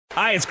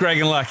Hi, it's Greg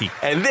and Lucky.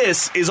 And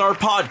this is our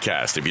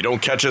podcast. If you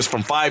don't catch us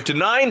from 5 to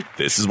 9,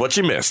 this is what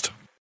you missed.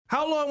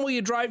 How long will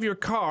you drive your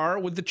car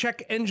with the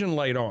check engine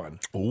light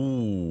on?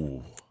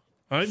 Ooh.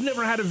 I've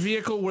never had a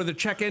vehicle where the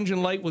check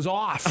engine light was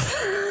off.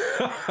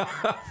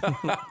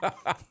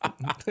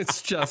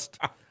 It's just,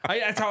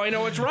 that's how I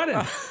know it's running.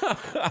 I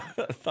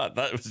thought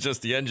that was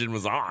just the engine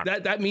was on.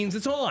 That means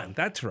it's on.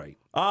 That's right.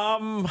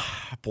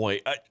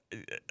 Boy,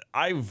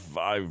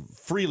 I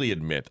freely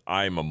admit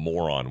I'm a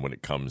moron when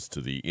it comes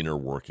to the inner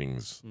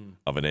workings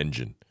of an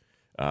engine.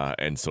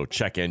 And so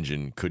check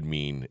engine could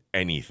mean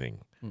anything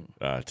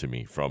to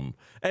me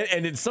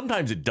and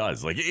sometimes it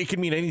does. Like it can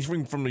mean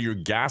anything from your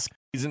gas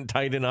isn't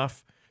tight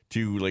enough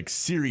to like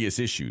serious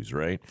issues,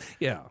 right?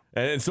 Yeah.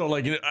 And so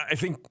like, I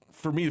think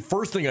for me, the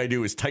first thing I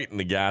do is tighten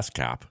the gas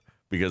cap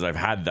because I've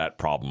had that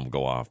problem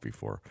go off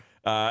before.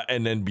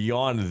 And then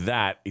beyond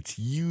that, it's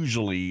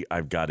usually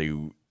I've got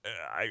to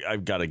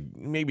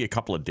maybe a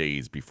couple of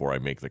days before I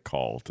make the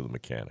call to the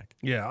mechanic.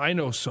 Yeah, I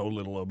know so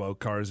little about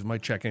cars. If my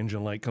check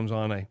engine light comes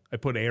on, I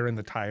put air in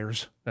the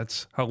tires.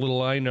 That's how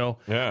little I know.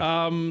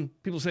 Yeah.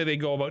 People say they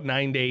go about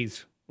 9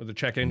 days with the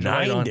check engine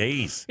light on. 9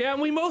 days. Yeah,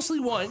 and we mostly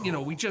want,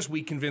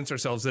 we convince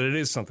ourselves that it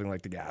is something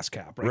like the gas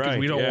cap, right? Right,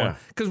 We don't want,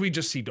 because we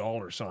just see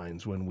dollar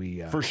signs when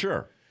we For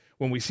sure.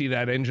 when we see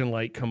that engine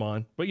light come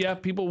on. But yeah,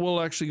 people will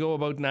actually go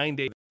about 9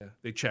 days.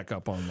 They check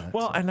up on that.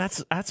 Well, and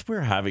that's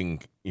where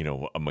having,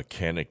 a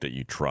mechanic that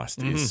you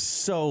trust is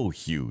so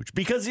huge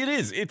because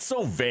it's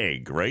so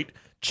vague, right?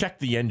 Check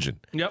the engine.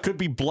 Yep. Could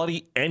be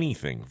bloody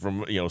anything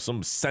from,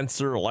 some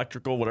sensor,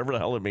 electrical, whatever the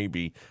hell it may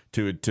be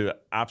to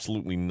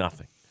absolutely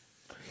nothing.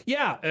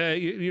 Yeah,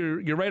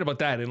 you're right about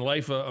that. In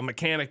life, a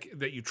mechanic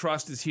that you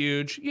trust is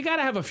huge. You got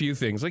to have a few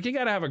things. Like you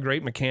got to have a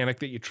great mechanic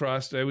that you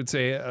trust. I would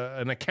say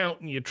an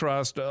accountant you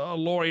trust, a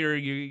lawyer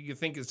you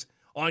think is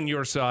on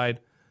your side,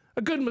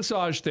 a good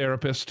massage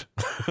therapist,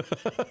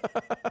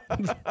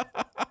 the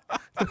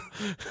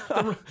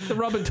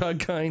rub and tug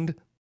kind.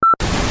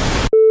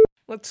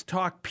 Let's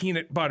talk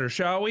peanut butter,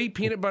 shall we?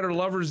 Peanut Butter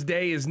Lovers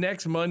Day is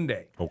next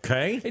Monday.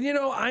 Okay. And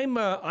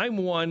I'm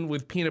one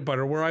with peanut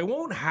butter where I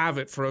won't have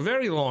it for a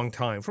very long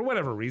time. For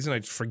whatever reason, I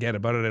just forget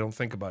about it. I don't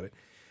think about it.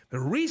 But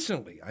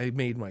recently, I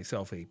made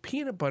myself a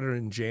peanut butter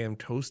and jam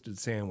toasted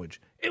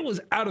sandwich. It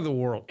was out of the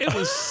world. It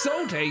was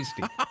so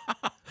tasty.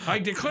 I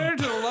declared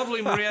to the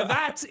lovely Maria,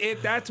 that's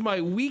it. That's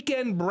my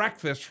weekend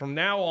breakfast from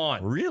now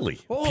on. Really?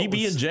 Oh,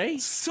 PB&J?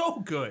 So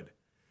good.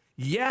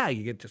 Yeah,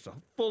 you get just a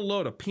full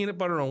load of peanut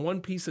butter on one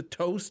piece of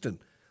toast and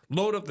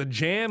load up the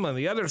jam on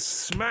the other,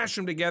 smash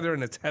them together,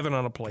 and it's heaven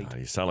on a plate.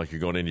 You sound like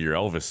you're going into your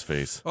Elvis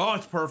face. Oh,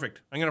 it's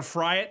perfect. I'm going to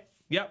fry it.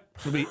 Yep,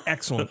 it'll be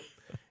excellent.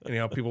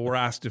 And, people were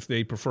asked if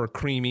they prefer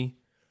creamy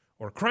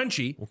or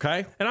crunchy.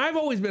 Okay. And I've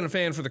always been a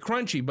fan for the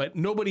crunchy, but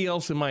nobody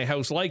else in my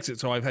house likes it,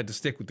 so I've had to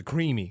stick with the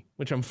creamy,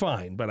 which I'm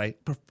fine, but I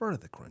prefer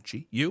the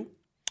crunchy. You?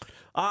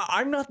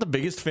 I'm not the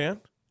biggest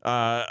fan.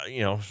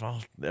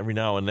 Every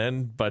now and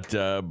then, but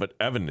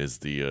Evan is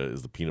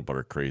the peanut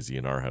butter crazy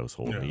in our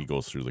household. And he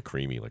goes through the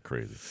creamy like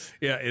crazy.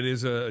 Yeah, it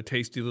is a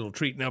tasty little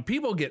treat. Now,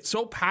 people get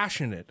so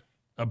passionate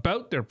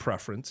about their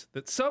preference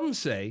that some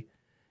say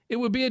it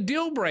would be a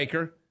deal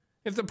breaker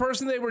if the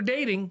person they were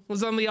dating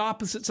was on the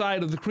opposite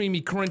side of the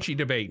creamy crunchy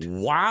debate.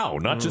 Wow,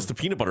 not just the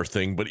peanut butter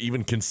thing, but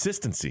even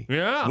consistency.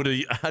 Yeah. Would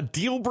a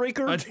deal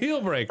breaker? A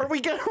deal breaker. Are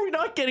we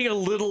not getting a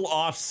little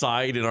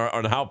offside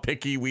on how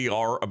picky we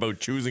are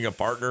about choosing a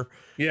partner?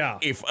 Yeah.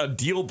 If a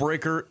deal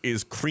breaker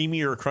is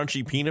creamy or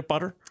crunchy peanut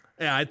butter?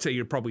 Yeah, I'd say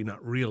you're probably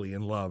not really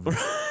in love.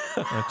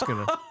 That's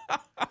gonna.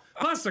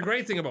 Plus, the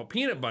great thing about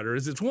peanut butter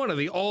is it's one of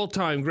the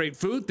all-time great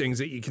food things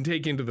that you can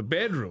take into the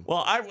bedroom.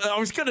 Well, I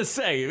was gonna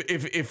say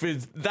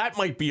if that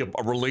might be a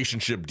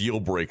relationship deal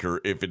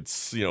breaker if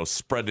it's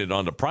spread it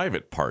onto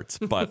private parts,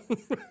 but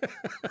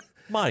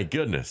my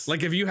goodness,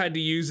 Like, have you had to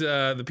use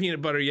the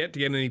peanut butter yet to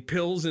get any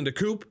pills into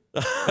Coop?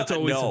 That's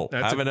always no,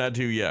 haven't had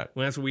to yet.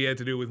 Well, that's what we had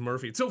to do with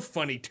Murphy. It's so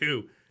funny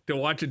too to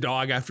watch a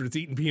dog after it's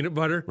eaten peanut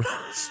butter.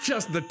 It's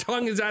just the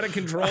tongue is out of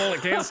control.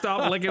 It can't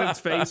stop licking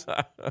its face.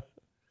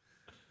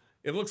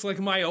 It looks like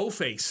my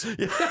O-face.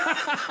 What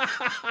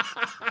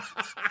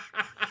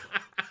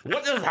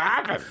just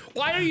happened?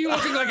 Why are you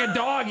looking like a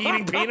dog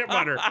eating peanut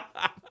butter?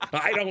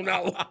 I don't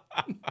know.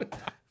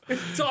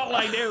 It's all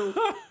I do.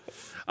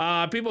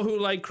 People who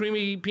like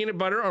creamy peanut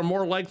butter are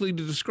more likely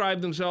to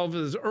describe themselves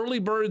as early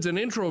birds and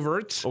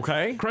introverts.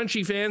 Okay.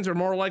 Crunchy fans are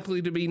more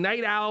likely to be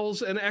night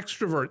owls and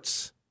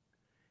extroverts.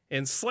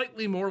 And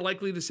slightly more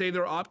likely to say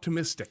they're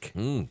optimistic.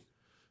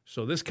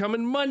 So this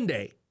coming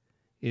Monday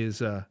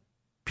is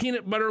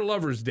Peanut Butter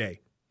Lovers Day.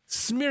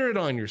 Smear it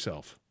on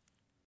yourself.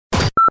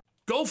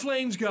 Go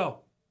Flames, go.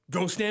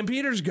 Go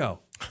Stampeders, go.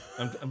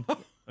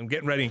 I'm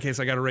getting ready in case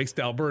I got to race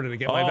to Alberta to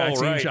get my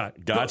vaccine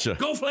shot. Gotcha.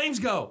 Go Flames,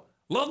 go.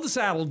 Love the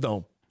Saddle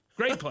Dome.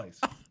 Great place.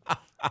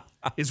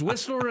 Is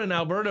Whistler in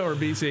Alberta or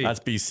BC? That's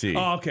BC.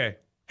 Oh, okay.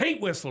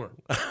 Hate Whistler.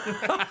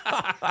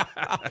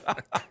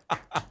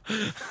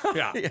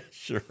 Yeah,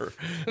 sure.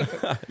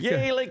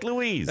 Yay, Lake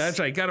Louise. That's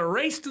right. Got to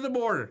race to the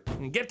border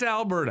and get to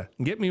Alberta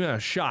and get me a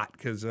shot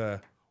because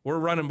we're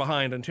running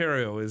behind.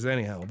 Ontario is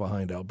anyhow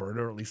behind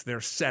Alberta, or at least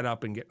they're set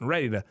up and getting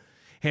ready to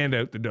hand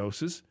out the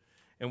doses.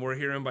 And we're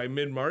hearing by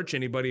mid-March,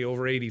 anybody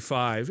over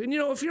 85. And,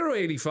 if you're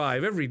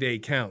 85, every day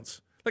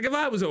counts. Like, if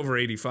I was over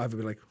 85, I'd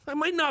be like, I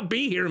might not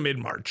be here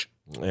mid-March.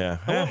 Yeah.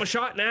 I want my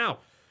shot now.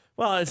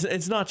 Well,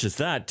 it's not just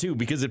that, too,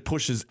 because it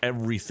pushes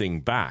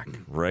everything back,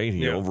 right?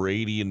 Over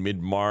 80 in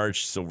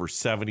mid-March, it's over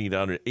 70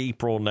 down to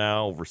April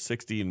now, over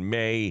 60 in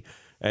May.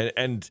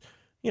 And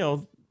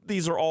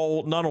these are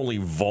all not only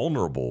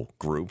vulnerable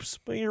groups,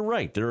 but you're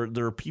right.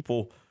 There are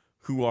people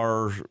who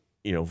are,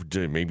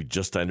 maybe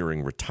just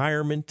entering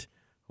retirement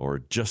or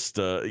just,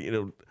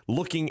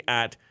 looking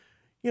at,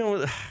 I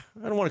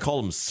don't want to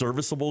call them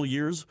serviceable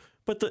years,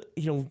 but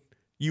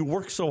you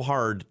work so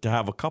hard to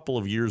have a couple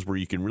of years where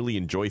you can really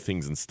enjoy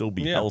things and still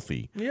be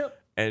healthy. Yep.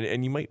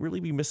 And you might really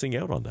be missing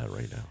out on that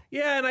right now.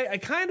 Yeah, and I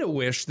kind of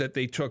wish that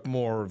they took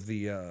more of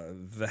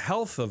the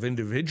health of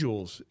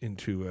individuals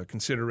into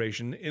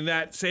consideration. In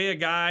that, say, a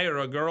guy or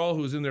a girl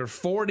who's in their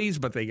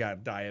 40s, but they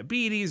got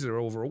diabetes or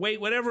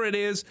overweight, whatever it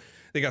is,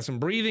 they got some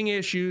breathing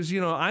issues.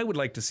 I would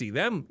like to see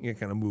them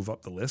kind of move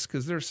up the list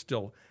because they're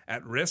still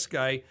at risk.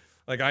 I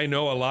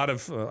know a lot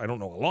of, I don't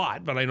know a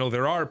lot, but I know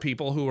there are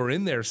people who are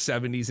in their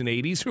 70s and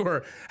 80s who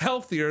are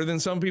healthier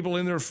than some people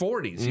in their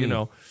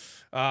 40s,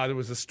 There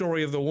was a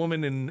story of the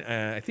woman in,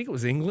 I think it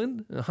was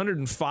England,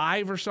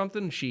 105 or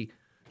something. She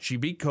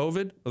beat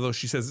COVID, although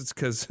she says it's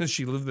because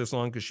she lived this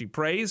long because she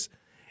prays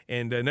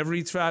and never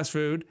eats fast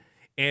food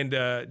and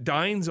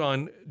dines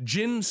on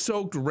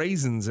gin-soaked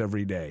raisins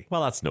every day.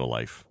 Well, that's no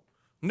life.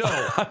 No.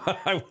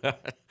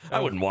 I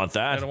wouldn't want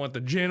that. I don't want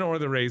the gin or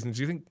the raisins.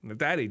 You think at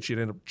that age she'd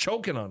end up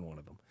choking on one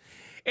of them.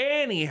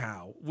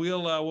 Anyhow,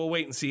 we'll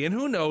wait and see. And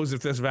who knows if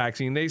this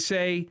vaccine, they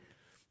say,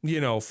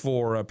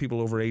 for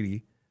people over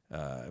 80,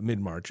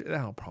 mid-March,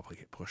 that'll probably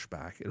get pushed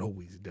back. It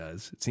always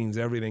does. It seems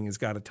everything has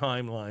got a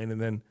timeline,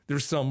 and then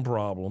there's some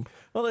problem.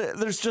 Well,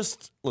 there's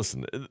just,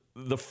 listen,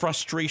 the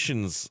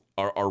frustrations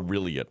are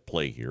really at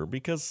play here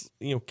because,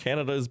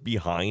 Canada is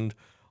behind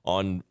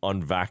on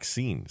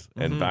vaccines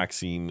and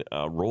vaccine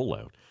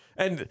rollout.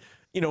 And,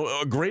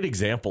 a great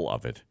example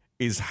of it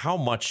is how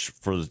much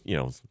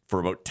for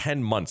about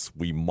 10 months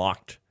we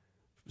mocked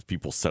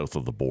people south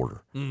of the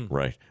border,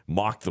 right?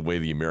 Mocked the way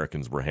the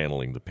Americans were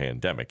handling the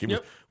pandemic.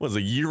 It was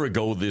a year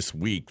ago this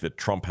week that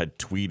Trump had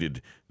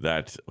tweeted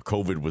that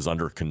COVID was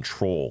under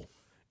control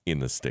in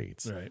the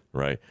States,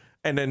 right?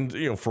 And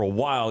then, for a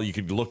while you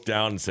could look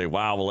down and say,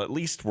 wow, well, at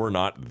least we're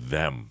not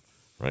them,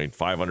 right?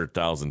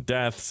 500,000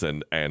 deaths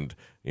and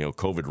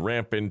COVID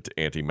rampant,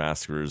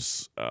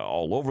 anti-maskers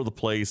all over the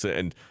place.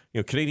 And,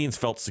 Canadians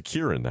felt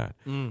secure in that.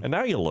 And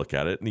now you look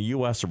at it, and the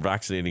U.S. are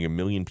vaccinating 1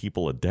 million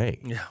people a day.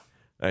 Yeah.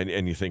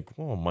 And you think,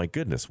 oh, my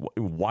goodness,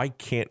 why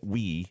can't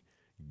we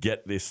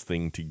get this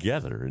thing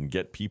together and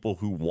get people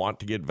who want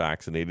to get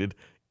vaccinated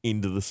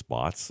into the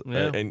spots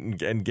and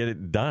get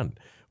it done?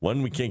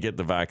 One, we can't get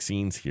the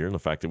vaccines here, and the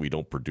fact that we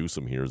don't produce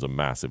them here is a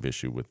massive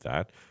issue with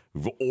that.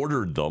 We've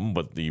ordered them,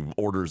 but the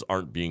orders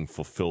aren't being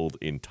fulfilled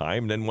in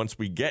time. And then once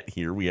we get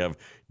here, we have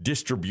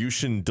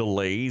distribution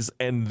delays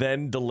and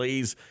then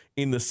delays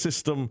in the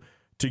system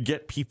to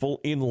get people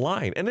in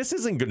line. And this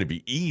isn't going to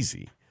be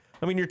easy.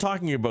 I mean, you're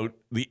talking about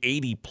the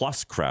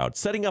 80-plus crowd.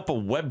 Setting up a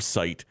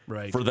website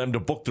for them to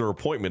book their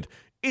appointment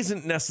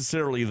isn't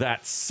necessarily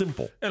that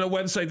simple. And a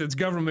website that's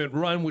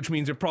government-run, which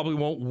means it probably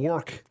won't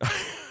work.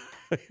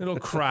 It'll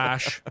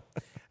crash.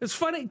 It's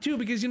funny, too,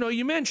 because,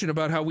 you mentioned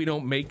about how we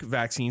don't make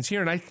vaccines here.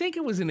 And I think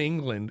it was in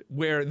England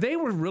where they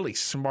were really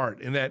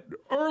smart in that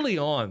early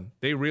on,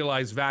 they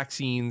realized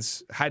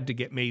vaccines had to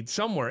get made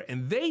somewhere.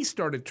 And they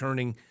started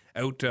turning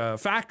out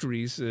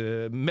factories,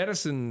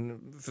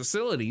 medicine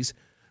facilities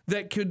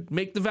that could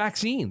make the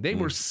vaccine. They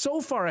were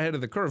so far ahead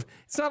of the curve.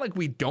 It's not like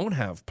we don't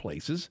have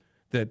places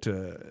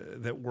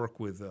that work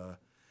with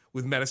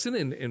medicine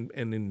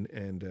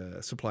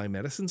and supply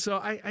medicine.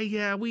 So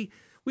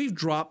we've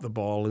dropped the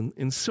ball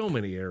in so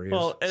many areas.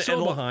 Well,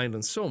 and behind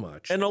on so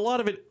much. And a lot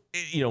of it,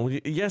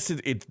 yes,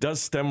 it does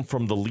stem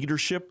from the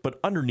leadership, but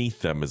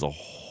underneath them is a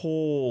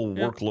whole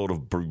workload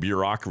of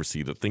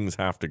bureaucracy that things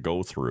have to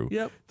go through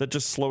that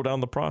just slow down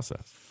the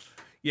process.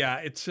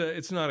 Yeah,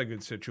 it's not a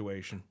good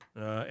situation,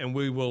 and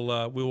we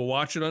will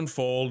watch it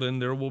unfold,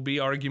 and there will be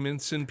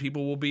arguments, and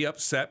people will be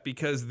upset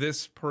because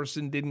this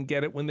person didn't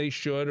get it when they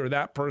should, or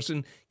that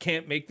person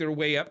can't make their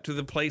way up to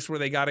the place where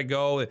they got to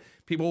go.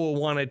 People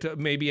will want it to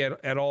maybe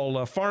at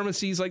all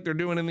pharmacies like they're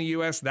doing in the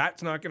U.S.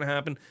 That's not going to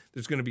happen.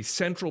 There's going to be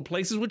central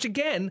places, which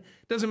again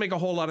doesn't make a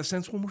whole lot of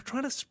sense when we're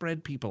trying to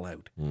spread people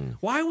out.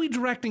 Why are we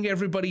directing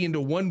everybody into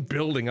one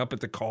building up at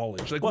the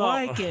college? Like,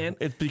 why can't?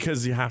 It's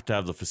because you have to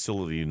have the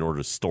facility in order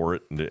to store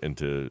it and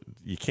to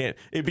you can't.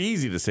 It'd be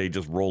easy to say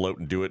just roll out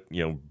and do it.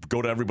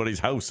 Go to everybody's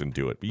house and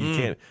do it, but you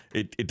can't.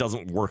 It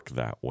doesn't work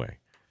that way.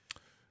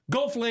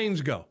 Go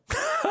Flames, go!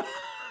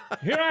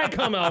 Here I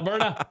come,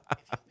 Alberta.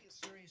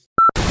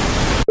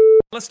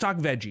 Let's talk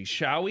veggies,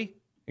 shall we?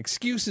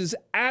 Excuses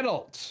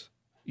adults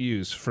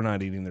use for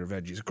not eating their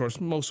veggies. Of course,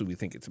 mostly we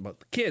think it's about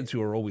the kids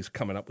who are always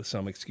coming up with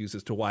some excuse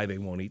as to why they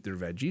won't eat their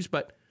veggies.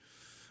 But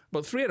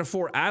About 3 out of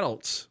 4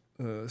 adults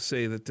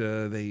say that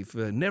they've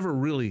never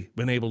really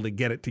been able to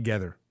get it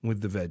together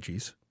with the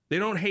veggies. They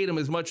don't hate them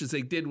as much as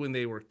they did when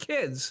they were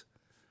kids,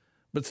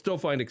 but still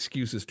find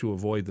excuses to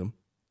avoid them.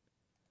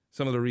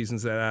 Some of the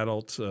reasons that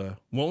adults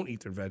won't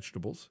eat their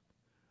vegetables: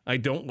 I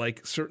don't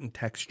like certain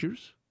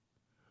textures.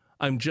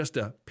 I'm just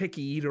a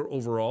picky eater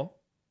overall.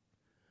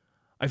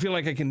 I feel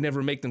like I can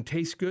never make them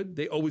taste good.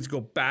 They always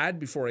go bad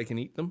before I can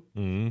eat them.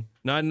 Mm-hmm.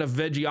 Not enough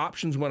veggie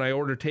options when I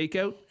order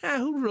takeout.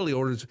 Who really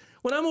orders?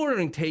 When I'm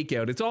ordering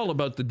takeout, it's all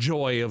about the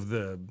joy of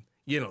the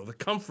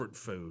comfort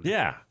food.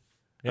 Yeah.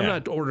 I'm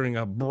not ordering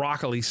a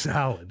broccoli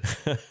salad.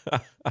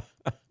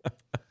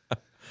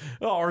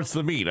 Or it's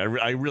the meat. I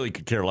really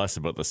could care less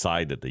about the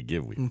side that they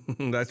give me.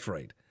 That's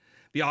right.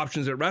 The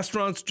options at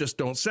restaurants just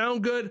don't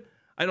sound good.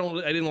 I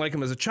didn't like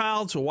them as a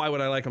child, so why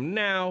would I like them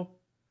now?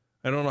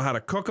 I don't know how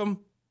to cook them.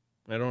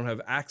 I don't have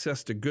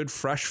access to good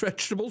fresh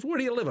vegetables. Where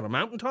do you live, on a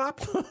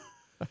mountaintop?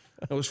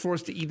 I was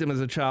forced to eat them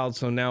as a child,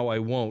 so now I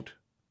won't.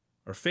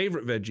 Our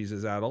favorite veggies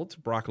as adults: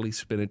 broccoli,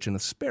 spinach, and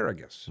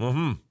asparagus.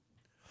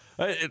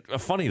 Mm-hmm.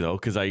 Funny, though,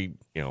 because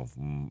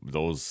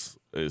those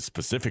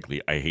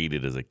specifically I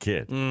hated as a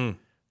kid.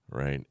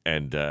 Right.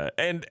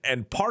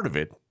 And part of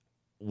it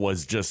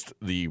was just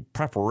the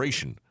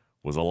preparation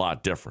was a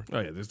lot different. Oh,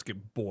 yeah, this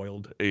get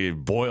boiled.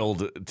 It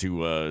boiled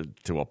to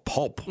a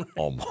pulp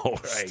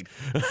almost. Right.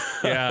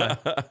 Yeah.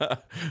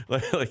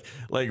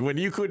 like when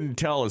you couldn't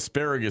tell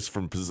asparagus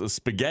from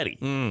spaghetti.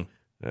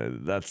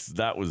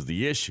 That was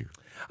the issue.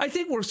 I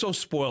think we're so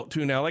spoiled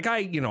too now. Like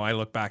I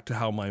look back to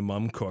how my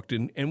mom cooked,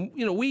 and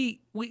we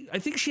I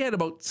think she had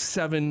about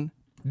 7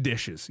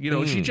 dishes.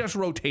 She just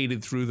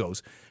rotated through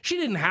those. She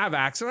didn't have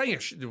access. I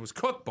guess there was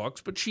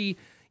cookbooks, but she,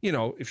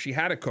 if she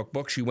had a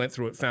cookbook, she went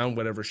through it, found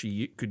whatever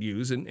she could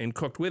use, and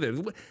cooked with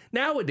it.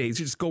 Nowadays,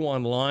 you just go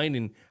online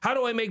and how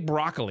do I make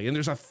broccoli? And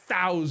there's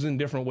 1,000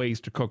 different ways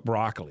to cook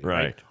broccoli.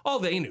 Right. All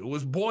they knew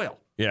was boil.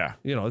 Yeah.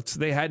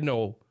 They had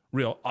no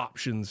real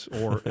options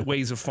or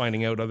ways of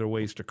finding out other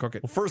ways to cook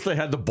it. Well, first they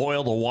had to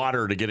boil the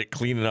water to get it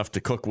clean enough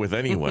to cook with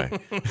anyway.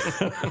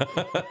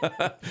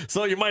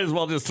 So you might as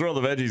well just throw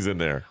the veggies in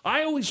there.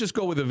 I always just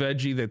go with a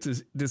veggie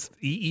that's just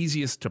the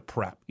easiest to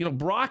prep.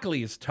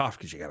 Broccoli is tough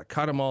because you got to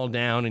cut them all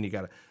down and you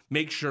got to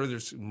make sure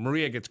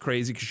Maria gets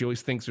crazy because she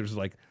always thinks there's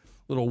like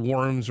little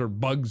worms or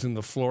bugs in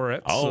the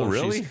florets. Oh, so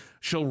really?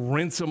 She'll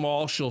rinse them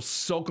all. She'll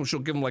soak them.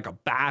 She'll give them like a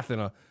bath in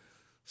a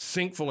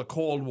sink full of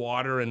cold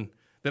water, and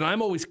then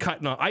I'm always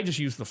cutting off. I just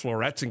use the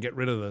florets and get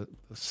rid of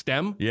the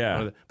stem.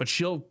 Yeah. But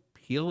she'll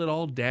peel it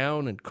all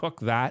down and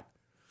cook that.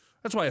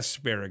 That's why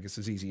asparagus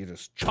is easy. You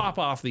just chop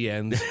off the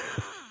ends.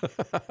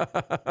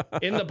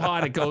 In the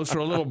pot it goes for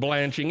a little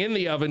blanching. In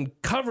the oven,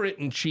 cover it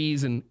in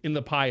cheese, and in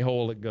the pie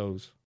hole it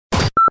goes.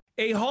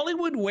 A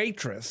Hollywood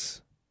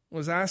waitress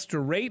was asked to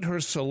rate her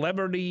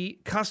celebrity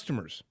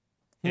customers.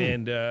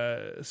 And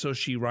so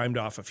she rhymed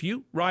off a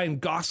few. Ryan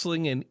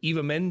Gosling and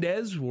Eva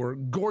Mendes were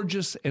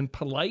gorgeous and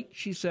polite,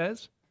 she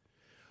says,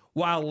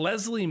 while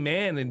Leslie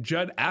Mann and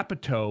Judd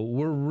Apatow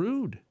were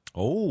rude.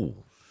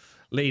 Oh.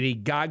 Lady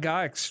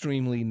Gaga,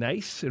 extremely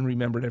nice and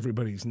remembered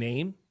everybody's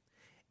name.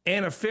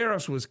 Anna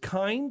Faris was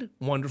kind,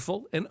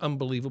 wonderful, and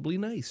unbelievably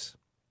nice.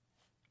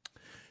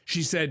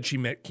 She said she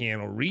met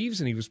Keanu Reeves,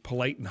 and he was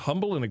polite and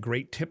humble and a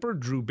great tipper.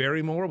 Drew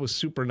Barrymore was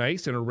super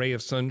nice and a ray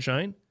of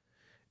sunshine.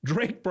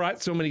 Drake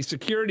brought so many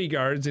security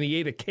guards, and he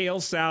ate a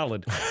kale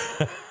salad.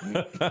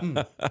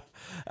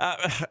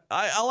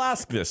 I'll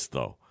ask this,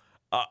 though.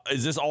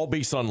 Is this all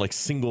based on, like,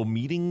 single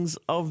meetings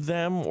of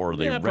them, or are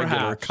they regular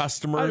perhaps.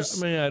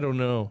 customers? I don't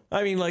know.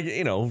 I mean, like,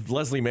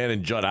 Leslie Mann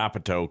and Judd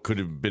Apatow could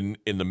have been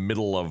in the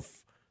middle of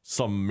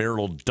some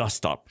marital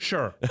dust-up.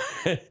 Sure.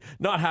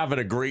 Not having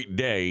a great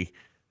day,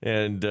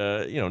 and,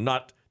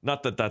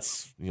 not that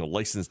that's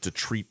licensed to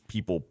treat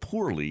people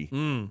poorly,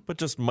 but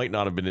just might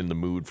not have been in the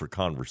mood for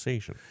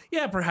conversation.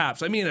 Yeah,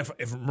 perhaps. I mean,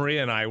 if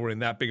Maria and I were in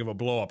that big of a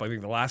blow up, I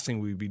think the last thing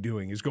we'd be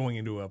doing is going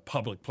into a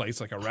public place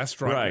like a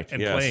restaurant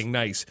and playing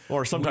nice.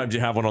 Or sometimes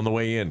you have one on the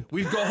way in.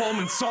 We'd go home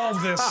and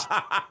solve this.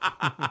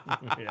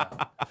 Yeah.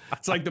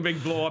 It's like the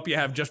big blow up you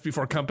have just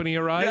before company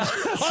arrives.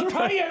 Yeah, I'll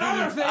tell you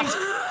another thing.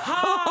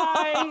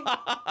 Hi.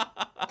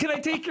 Can I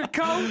take your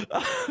coat?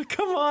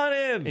 Come on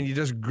in. And you're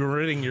just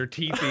gritting your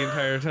teeth the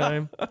entire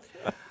time.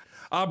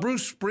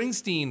 Bruce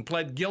Springsteen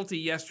pled guilty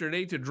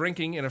yesterday to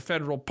drinking in a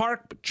federal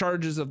park, but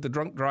charges of the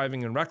drunk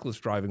driving and reckless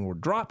driving were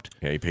dropped.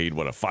 Yeah, he paid, a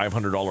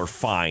 $500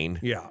 fine?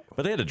 Yeah.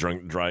 But they had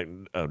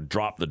to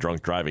drop the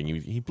drunk driving.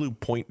 He blew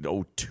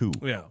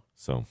 .02. Yeah.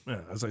 So,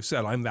 as I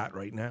said, I'm that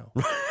right now.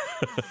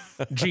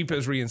 Jeep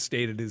has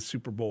reinstated his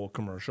Super Bowl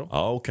commercial.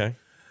 Oh, okay.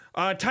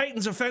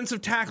 Titans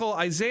offensive tackle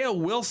Isaiah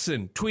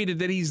Wilson tweeted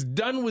that he's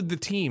done with the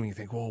team. You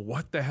think, well,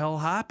 what the hell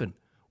happened?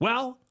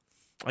 Well,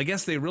 I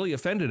guess they really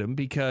offended him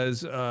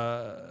because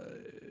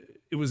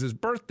it was his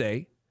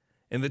birthday,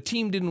 and the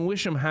team didn't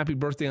wish him happy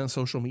birthday on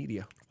social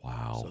media.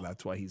 Wow. So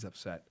that's why he's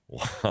upset.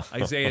 Wow.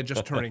 Isaiah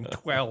just turning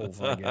 12,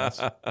 I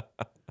guess.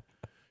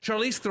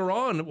 Charlize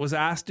Theron was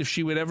asked if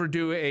she would ever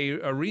do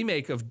a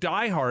remake of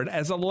Die Hard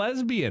as a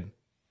lesbian.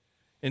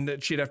 and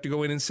that she'd have to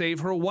go in and save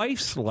her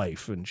wife's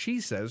life. And she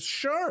says,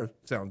 sure,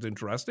 sounds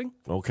interesting.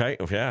 Okay,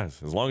 yeah,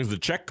 as long as the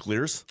check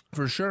clears.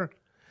 For sure.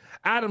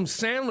 Adam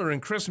Sandler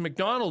and Chris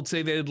McDonald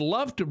say they'd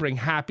love to bring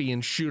Happy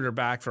and Shooter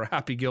back for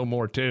Happy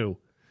Gilmore 2,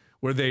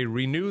 where they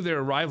renew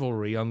their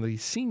rivalry on the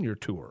senior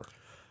tour.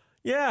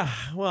 Yeah,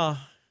 well,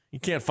 you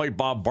can't fight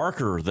Bob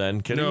Barker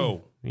then, can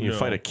you? You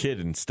fight a kid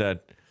instead.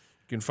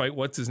 You can fight,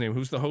 what's his name?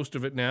 Who's the host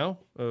of it now?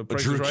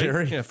 Drew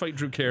Carey? Yeah, fight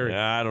Drew Carey.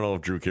 Yeah, I don't know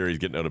if Drew Carey's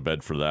getting out of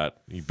bed for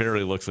that. He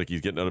barely looks like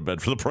he's getting out of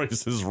bed for The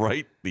Price is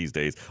Right these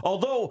days.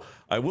 Although,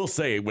 I will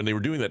say, when they were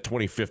doing that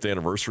 25th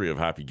anniversary of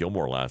Happy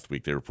Gilmore last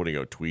week, they were putting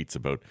out tweets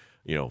about,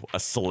 a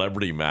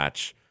celebrity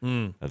match.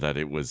 That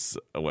it was,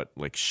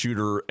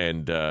 Shooter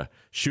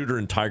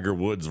and Tiger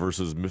Woods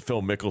versus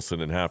Phil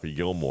Mickelson and Happy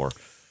Gilmore.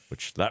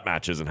 Which that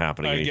match isn't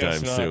happening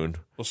anytime soon.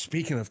 Well,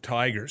 speaking of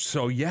tigers,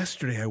 so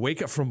yesterday I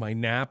wake up from my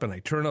nap and I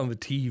turn on the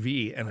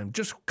TV and I'm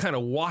just kind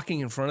of walking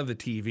in front of the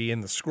TV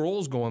and the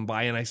scroll's going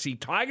by and I see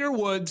Tiger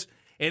Woods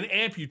and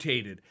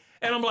amputated.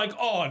 And I'm like,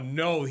 oh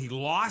no, he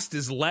lost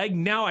his leg.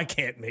 Now I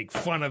can't make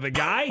fun of the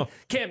guy.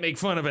 Can't make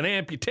fun of an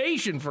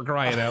amputation, for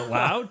crying out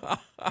loud.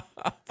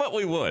 But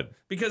we would.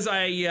 Because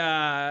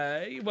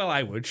I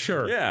would,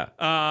 sure. Yeah.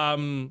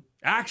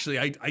 Actually,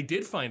 I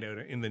did find out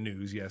in the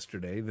news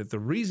yesterday that the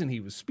reason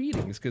he was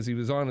speeding is because he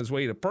was on his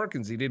way to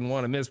Perkins. He didn't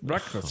want to miss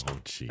breakfast. Oh,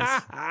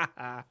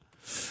 jeez.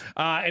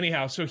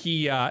 Anyhow, so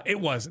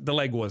the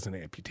leg wasn't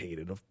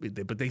amputated,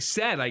 but they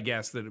said, I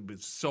guess, that it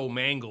was so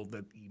mangled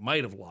that he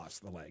might have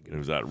lost the leg. It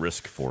was at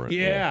risk for it.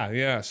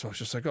 Yeah. So I was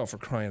just like, oh, for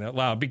crying out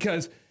loud.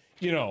 Because,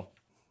 you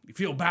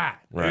feel bad.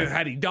 Right.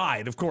 Had he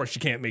died, of course,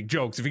 you can't make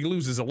jokes. If he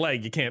loses a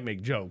leg, you can't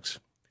make jokes.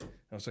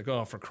 I was like,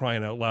 oh, for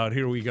crying out loud,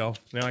 here we go.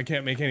 Now I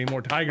can't make any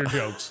more Tiger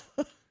jokes.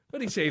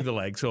 But he saved the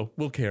leg, so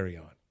we'll carry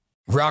on.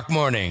 Rock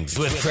Mornings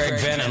with Craig,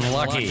 Ben, and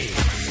Lucky.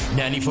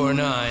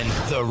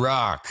 94.9 The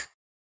Rock.